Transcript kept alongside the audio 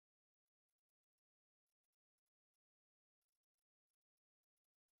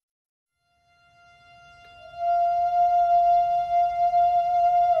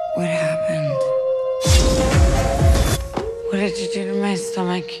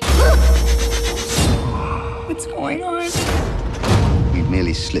stomach. What's going on? We've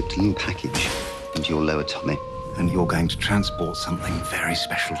merely slipped a little package into your lower tummy. And you're going to transport something very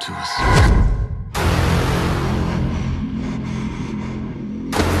special to us.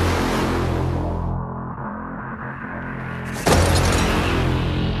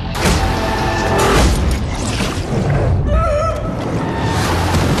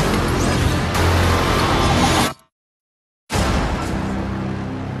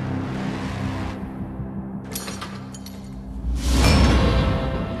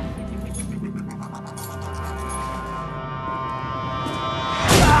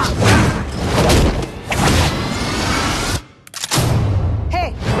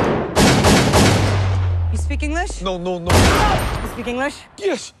 Speak English? No. You speak English?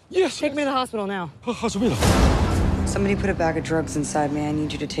 Yes. Take me to the hospital now. Hospital. Somebody put a bag of drugs inside me. I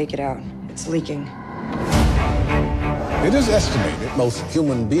need you to take it out. It's leaking. It is estimated most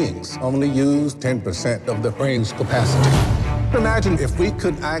human beings only use 10% of their brain's capacity. Imagine if we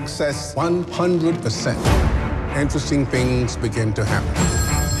could access 100%. Interesting things begin to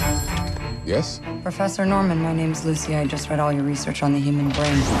happen. Yes? Professor Norman, my name's Lucy. I just read all your research on the human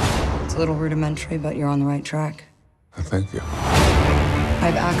brain. It's a little rudimentary, but you're on the right track. Thank you. I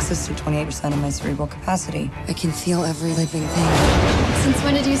have access to 28% of my cerebral capacity. I can feel every living thing. Since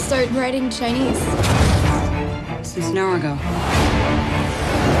when did you start writing Chinese? Since an hour ago.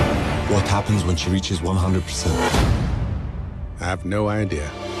 What happens when she reaches 100%? I have no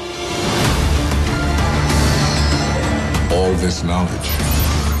idea. All this knowledge,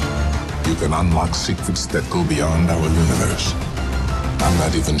 you can unlock secrets that go beyond our universe. I'm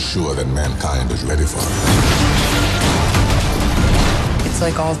not even sure that mankind is ready for it. It's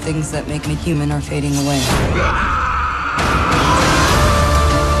like all things that make me human are fading away.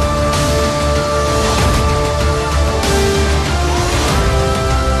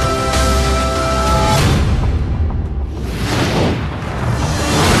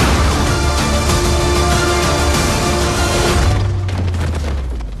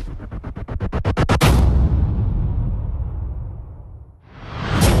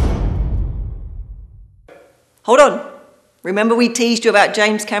 Hold on. Remember we teased you about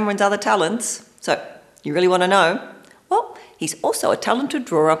James Cameron's other talents? So, you really want to know? Well, he's also a talented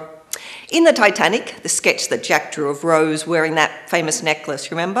drawer. In the Titanic, the sketch that Jack drew of Rose wearing that famous necklace,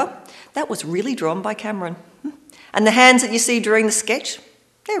 remember? That was really drawn by Cameron. And the hands that you see during the sketch,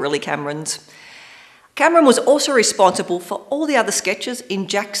 they're really Cameron's. Cameron was also responsible for all the other sketches in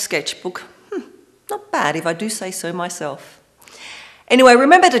Jack's sketchbook. Not bad if I do say so myself. Anyway,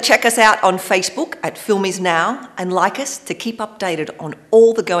 remember to check us out on Facebook at Film Is Now and like us to keep updated on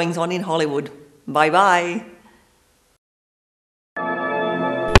all the goings-on in Hollywood. Bye-bye.